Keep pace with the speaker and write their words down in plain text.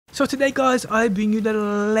So today guys, I bring you the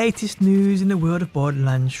latest news in the world of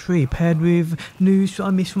Borderlands 3, paired with news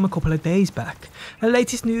I missed from a couple of days back. The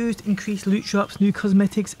latest news, increased loot drops, new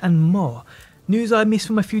cosmetics and more. News I missed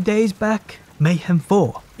from a few days back, Mayhem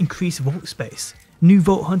 4, increased vault space, new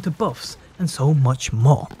Vault Hunter buffs, and so much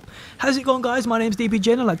more. How's it going guys? My name's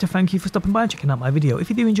DBJ and I'd like to thank you for stopping by and checking out my video. If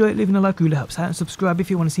you do enjoy it, leaving a like really helps out, and subscribe if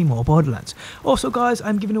you want to see more Borderlands. Also guys,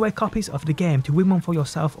 I'm giving away copies of the game. To win one for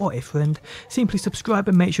yourself or a friend, simply subscribe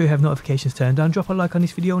and make sure you have notifications turned on, drop a like on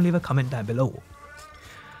this video and leave a comment down below.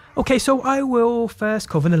 Okay, so I will first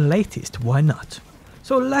cover the latest, why not?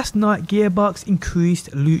 So last night Gearbox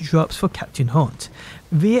increased loot drops for Captain Hunt.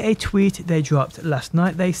 Via a tweet they dropped last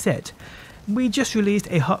night they said, "We just released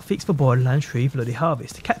a hotfix for Borderlands 3 Bloody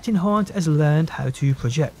Harvest. Captain Hunt has learned how to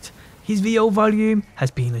project. His VO volume has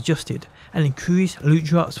been adjusted and increased loot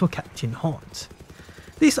drops for Captain Hunt."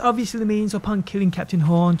 This obviously means upon killing Captain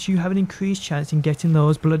Hunt you have an increased chance in getting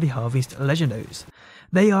those Bloody Harvest legendaries.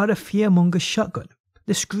 They are the Fearmonger shotgun,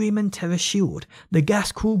 the Scream and Terror shield, the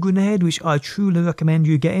gas cool grenade which I truly recommend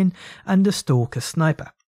you getting, and the Stalker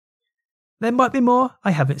sniper. There might be more I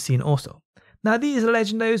haven't seen also. Now these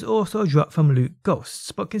legendaries also drop from loot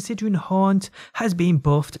ghosts, but considering Hunt has been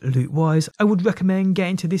buffed loot wise, I would recommend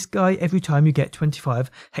getting to this guy every time you get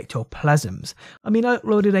 25 hectoplasms. I mean, I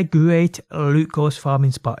uploaded a great loot ghost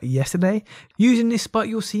farming spot yesterday. Using this spot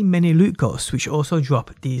you'll see many loot ghosts which also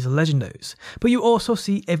drop these legendaries, but you also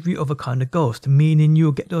see every other kind of ghost, meaning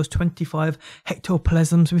you'll get those 25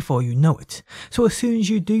 hectoplasms before you know it. So as soon as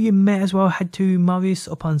you do, you may as well head to Morris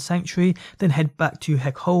upon Sanctuary, then head back to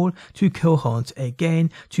Heck Hole to kill Hunt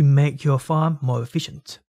again to make your farm more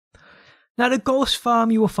efficient. Now the ghost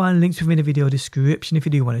farm you will find links within the video description if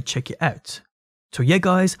you do want to check it out. So yeah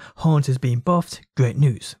guys, Hunt has been buffed, great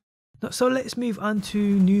news. So let's move on to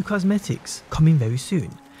new cosmetics coming very soon.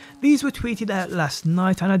 These were tweeted out last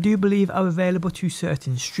night and I do believe are available to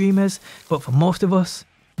certain streamers, but for most of us,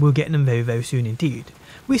 we'll get them very soon indeed.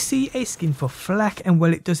 We see a skin for Flak and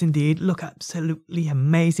well it does indeed look absolutely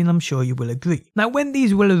amazing, I'm sure you will agree. Now when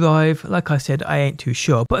these will arrive, like I said, I ain't too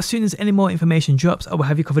sure, but as soon as any more information drops I will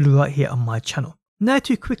have you covered right here on my channel. Now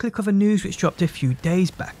to quickly cover news which dropped a few days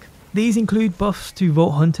back. These include buffs to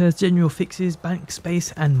Vault Hunters, general fixes, bank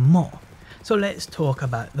space and more. So let's talk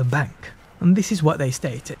about the bank. And this is what they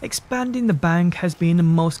state: expanding the bank has been the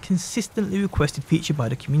most consistently requested feature by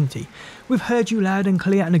the community. We've heard you loud and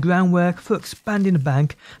clear and the groundwork for expanding the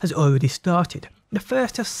bank has already started. The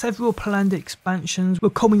first of several planned expansions will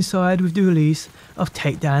coincide with the release of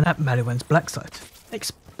Takedown at Maliwan's Black Site.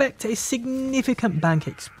 Expect a significant bank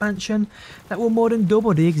expansion that will more than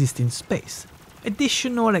double the existing space.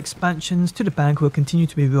 Additional expansions to the bank will continue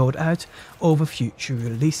to be rolled out over future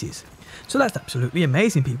releases. So that's absolutely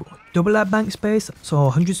amazing people. Double our bank space, so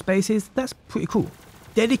 100 spaces, that's pretty cool.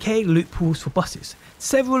 Dedicated loot pools for bosses.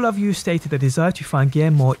 Several of you stated a desire to find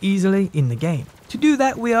gear more easily in the game. To do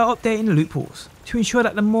that we are updating the loot pools to ensure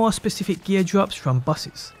that the more specific gear drops from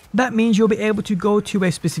bosses. That means you'll be able to go to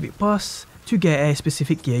a specific boss to get a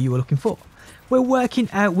specific gear you are looking for. We're working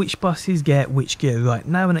out which bosses get which gear right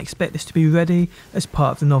now and expect this to be ready as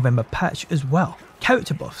part of the November patch as well.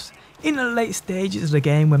 Character buffs. In the late stages of the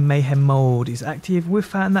game when Mayhem mode is active, we've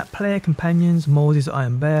found that player companions Moses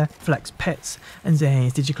Iron Bear, Flak's Pets and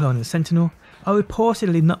Zane's Digiclone and Sentinel are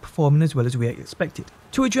reportedly not performing as well as we expected.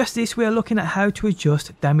 To address this we are looking at how to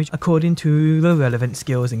adjust damage according to the relevant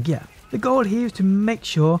skills and gear. The goal here is to make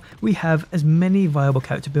sure we have as many viable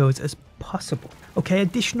character builds as possible. Okay,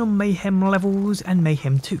 additional Mayhem levels and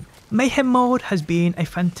Mayhem 2. Mayhem mode has been a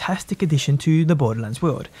fantastic addition to the Borderlands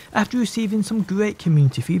world. After receiving some great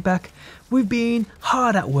community feedback, we've been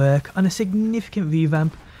hard at work on a significant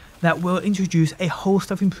revamp that will introduce a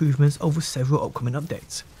host of improvements over several upcoming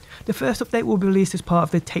updates. The first update will be released as part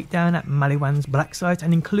of the Takedown at Maliwan's Black Site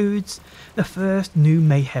and includes the first new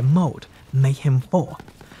Mayhem mode, Mayhem 4.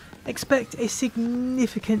 Expect a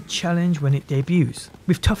significant challenge when it debuts,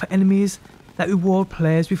 with tougher enemies that reward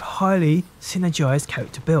players with highly synergized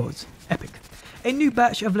character builds. Epic. A new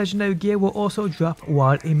batch of legendary gear will also drop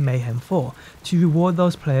while in Mayhem 4 to reward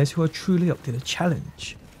those players who are truly up to the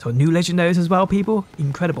challenge. So new legendaries as well people,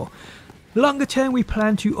 incredible. Longer term we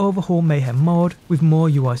plan to overhaul Mayhem mode with more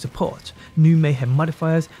UI support, new Mayhem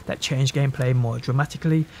modifiers that change gameplay more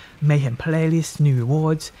dramatically, Mayhem playlists, new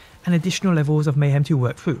rewards and additional levels of Mayhem to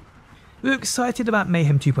work through. We're excited about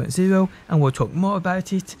Mayhem 2.0 and we'll talk more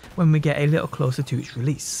about it when we get a little closer to its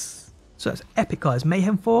release. So that's epic guys,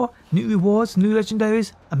 Mayhem 4, new rewards, new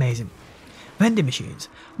legendaries, amazing. Vending machines.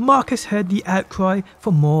 Marcus heard the outcry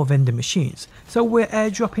for more vending machines, so we're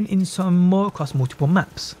airdropping in some more across multiple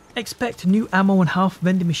maps. Expect new ammo and health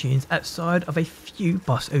vending machines outside of a few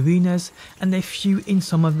boss arenas and a few in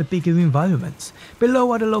some of the bigger environments.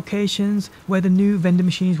 Below are the locations where the new vending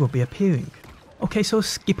machines will be appearing. Okay, so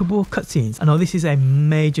skippable cutscenes. I know this is a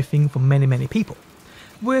major thing for many people.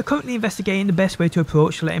 We're currently investigating the best way to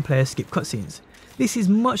approach letting players skip cutscenes. This is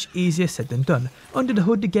much easier said than done. Under the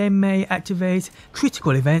hood, the game may activate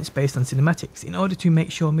critical events based on cinematics. In order to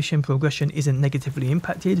make sure mission progression isn't negatively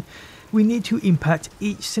impacted, we need to impact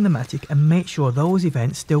each cinematic and make sure those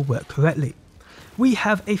events still work correctly. We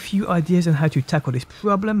have a few ideas on how to tackle this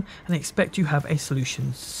problem and expect to have a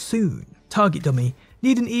solution soon. Target dummy.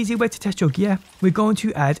 Need an easy way to test your gear? We're going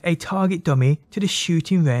to add a target dummy to the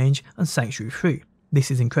shooting range on Sanctuary 3.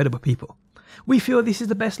 This is incredible, people. We feel this is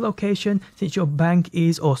the best location since your bank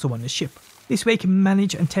is also on the ship. This way you can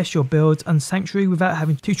manage and test your builds on Sanctuary without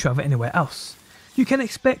having to travel anywhere else. You can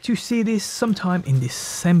expect to see this sometime in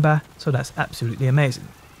December, so that's absolutely amazing.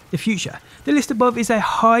 The future. The list above is a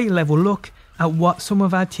high level look at what some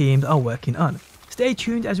of our teams are working on. Stay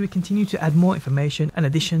tuned as we continue to add more information and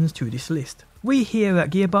additions to this list. We here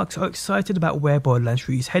at Gearbox are excited about where Borderlands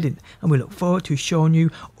 3 is heading, and we look forward to showing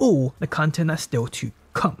you all the content that's still to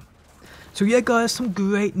come. So yeah guys, some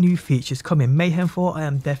great new features coming. Mayhem 4 I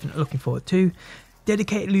am definitely looking forward to.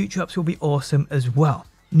 Dedicated loot drops will be awesome as well.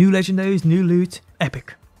 New legendaries, new loot,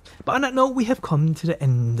 epic. But on that note, we have come to the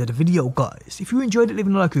end of the video guys. If you enjoyed it,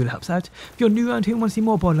 leaving a like really helps out. If you're new around here and want to see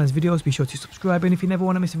more Borderlands videos, be sure to subscribe, and if you never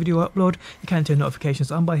want to miss a video upload, you can turn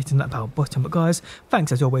notifications on by hitting that bell button. But guys,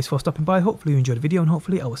 thanks as always for stopping by. Hopefully you enjoyed the video, and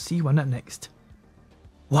hopefully I will see you on that next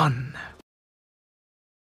one.